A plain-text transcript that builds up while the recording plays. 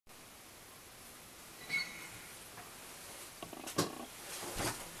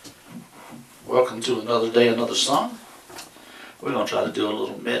Welcome to another day, another song. We're going to try to do a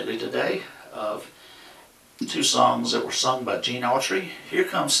little medley today of two songs that were sung by Autry. Here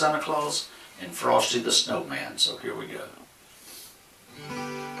Comes Santa Claus and Frosty the Snowman. So here we go.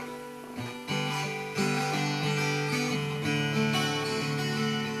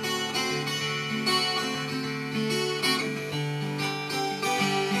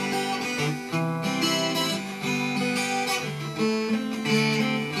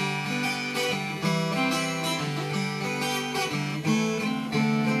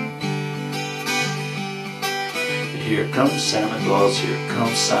 Here comes Santa Claus, here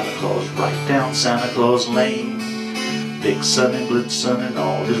comes Santa Claus, right down Santa Claus Lane. Big sun and blitzen and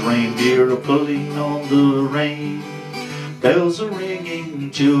all his reindeer are pulling on the rein. Bells are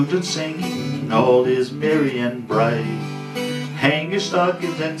ringing, children singing, all is merry and bright. Hang your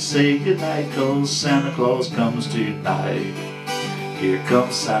stockings and say goodnight, 'cause Santa Claus comes tonight. Here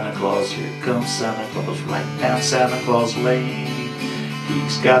comes Santa Claus, here comes Santa Claus, right down Santa Claus Lane.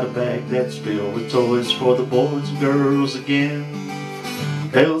 He's got a bag that's filled with toys for the boys and girls again.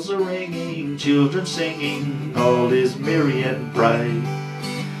 Bells are ringing, children singing, all is merry and bright.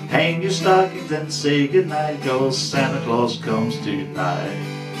 Hang your stockings and say goodnight, 'cause Santa Claus comes tonight.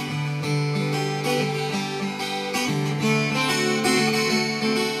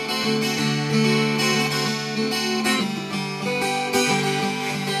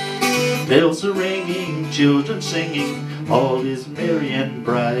 Bells are ringing, children singing, all is merry and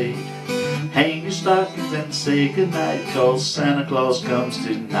bright. Hang your stockings and say goodnight, 'cause Santa Claus comes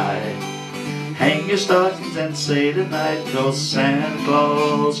tonight. Hang your stockings and say goodnight, 'cause Santa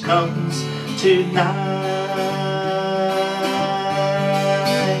Claus comes tonight.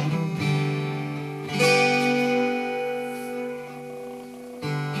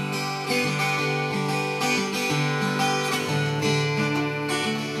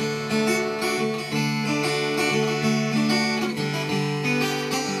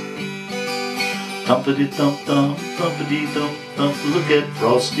 Thumpity-thump-thump, thumpity-thump-thump, look at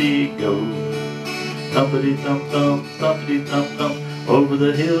Frosty go. Thumpity-thump-thump, thumpity-thump-thump, over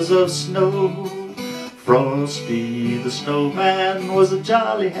the hills of snow. Frosty the Snowman was a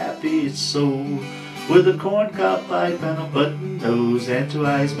jolly happy soul, with a corncob pipe and a button nose, and two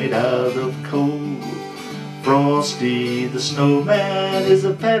eyes made out of coal. Frosty the Snowman is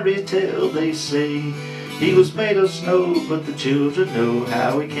a fairy tale, they say. He was made of snow, but the children know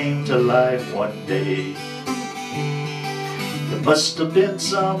how he came to life one day. There must have been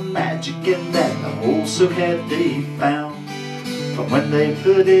some magic in that old silk hat they found, but when they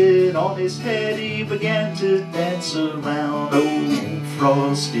put it on his head, he began to dance around. Oh,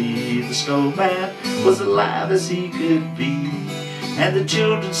 Frosty the Snowman was alive as he could be, and the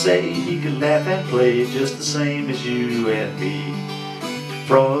children say he could laugh and play just the same as you and me.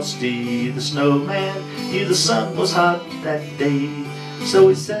 Frosty the Snowman knew the sun was hot that day, so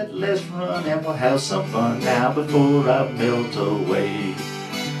he said, let's run and we'll have some fun now before I melt away.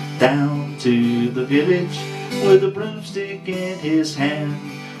 Down to the village with a broomstick in his hand,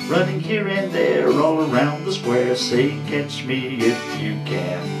 running here and there all around the square, saying, catch me if you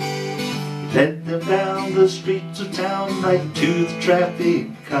can. He led them down the streets of town right to the traffic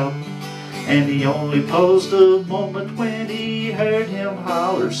cop, and he only paused a moment when he heard him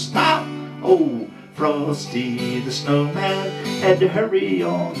holler, stop! Oh, Frosty the Snowman had to hurry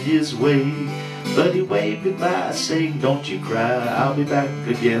on his way, but he waved goodbye saying, don't you cry, I'll be back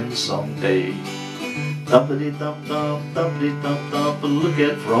again someday. Thumpity-thump-thump, thumpity-thump-thump, look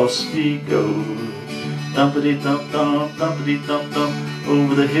at Frosty go. Thumpity-thump-thump, thumpity-thump-thump,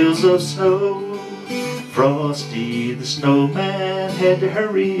 over the hills of snow. Frosty the Snowman had to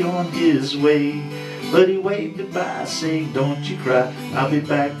hurry on his way, but he waved goodbye saying, don't you cry, I'll be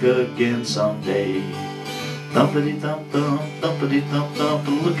back again someday. Thumpity-thump-thump,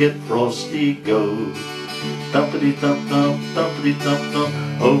 thumpity-thump-thump, look at Frosty go. Thumpity-thump-thump,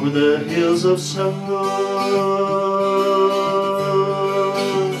 thumpity-thump-thump, over the hills of snow.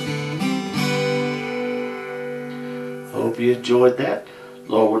 Hope you enjoyed that.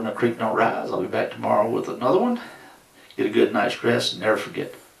 Lord, when the creek don't rise, I'll be back tomorrow with another one. Get a good night's rest and never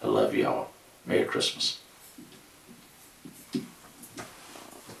forget, I love y'all. Merry Christmas.